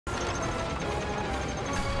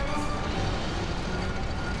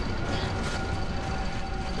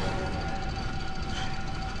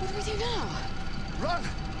do now? Run!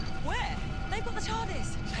 Where? They've got the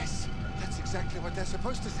TARDIS. Yes, that's exactly what they're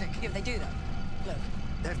supposed to think. Yeah, they do, though. Look.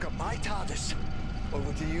 They've got my TARDIS.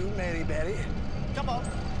 Over to you, Mary Berry. Come on.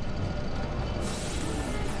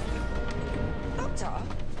 Doctor?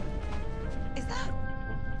 Is that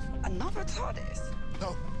another TARDIS?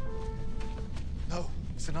 No. No,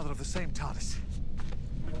 it's another of the same TARDIS.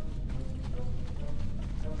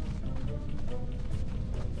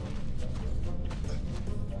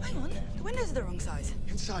 Hang on, the windows are the wrong size.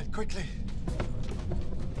 Inside, quickly.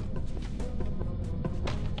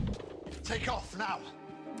 Take off, now.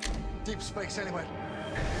 Deep space, anyway.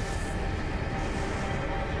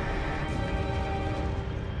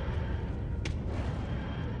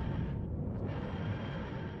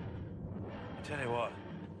 I tell you what,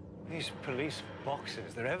 these police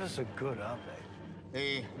boxes, they're ever so good, aren't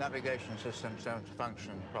they? The navigation systems don't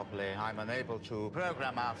function properly. I'm unable to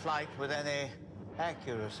program our flight with any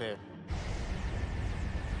accuracy.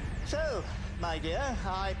 So, my dear,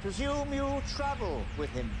 I presume you travel with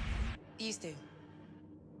him. Used to.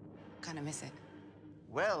 Kind of miss it.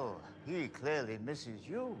 Well, he clearly misses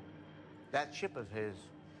you. That ship of his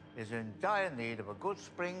is in dire need of a good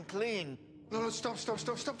spring clean. No, stop.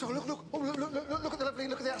 Look. Oh, look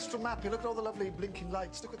at the astral map here. Look at all the lovely blinking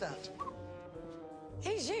lights. Look at that.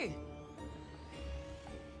 He's you.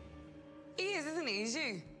 He is, isn't he? He's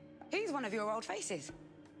you. He's one of your old faces.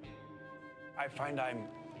 I find I'm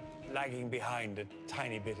lagging behind a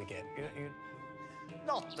tiny bit again.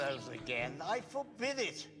 Not those again. I forbid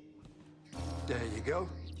it. There you go.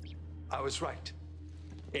 I was right.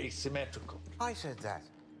 Asymmetrical. I said that.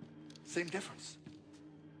 Same difference.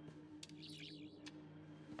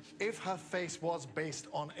 If her face was based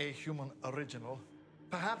on a human original,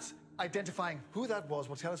 perhaps identifying who that was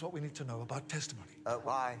will tell us what we need to know about testimony.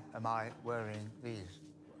 Why am I wearing these?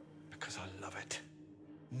 Because I love it.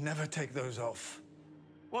 Never take those off.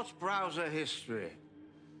 What's browser history?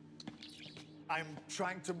 I'm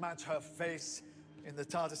trying to match her face in the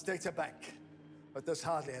TARDIS data bank, but there's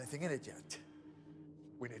hardly anything in it yet.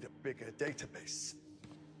 We need a bigger database.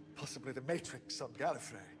 Possibly the Matrix on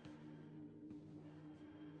Gallifrey.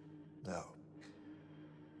 No.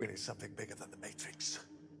 We need something bigger than the Matrix.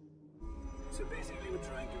 So basically we're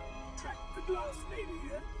trying to track the glass lady,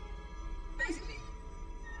 yeah? Basically.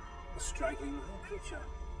 A striking little creature.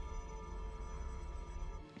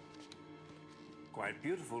 Quite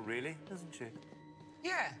beautiful, really, isn't she?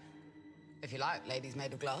 Yeah. If you like, ladies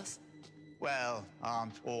made of glass. Well,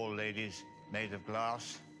 aren't all ladies made of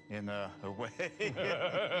glass, in a way?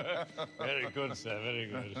 Very good, sir, very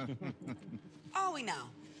good. Are we now?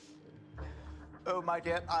 Oh, my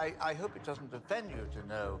dear, I hope it doesn't offend you to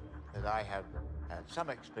know that I have had some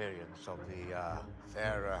experience of the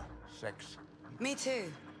fairer sex. Me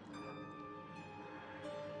too.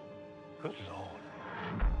 Good Lord.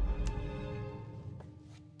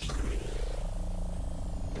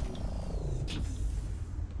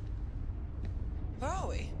 Where are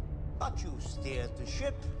we? But you steered the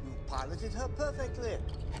ship. You piloted her perfectly.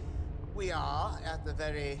 We are at the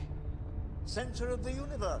very center of the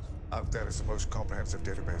universe. Out there is the most comprehensive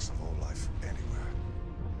database of all life anywhere.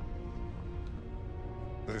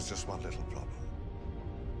 There is just one little problem.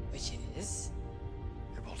 Which is?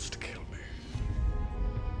 It wants to kill me.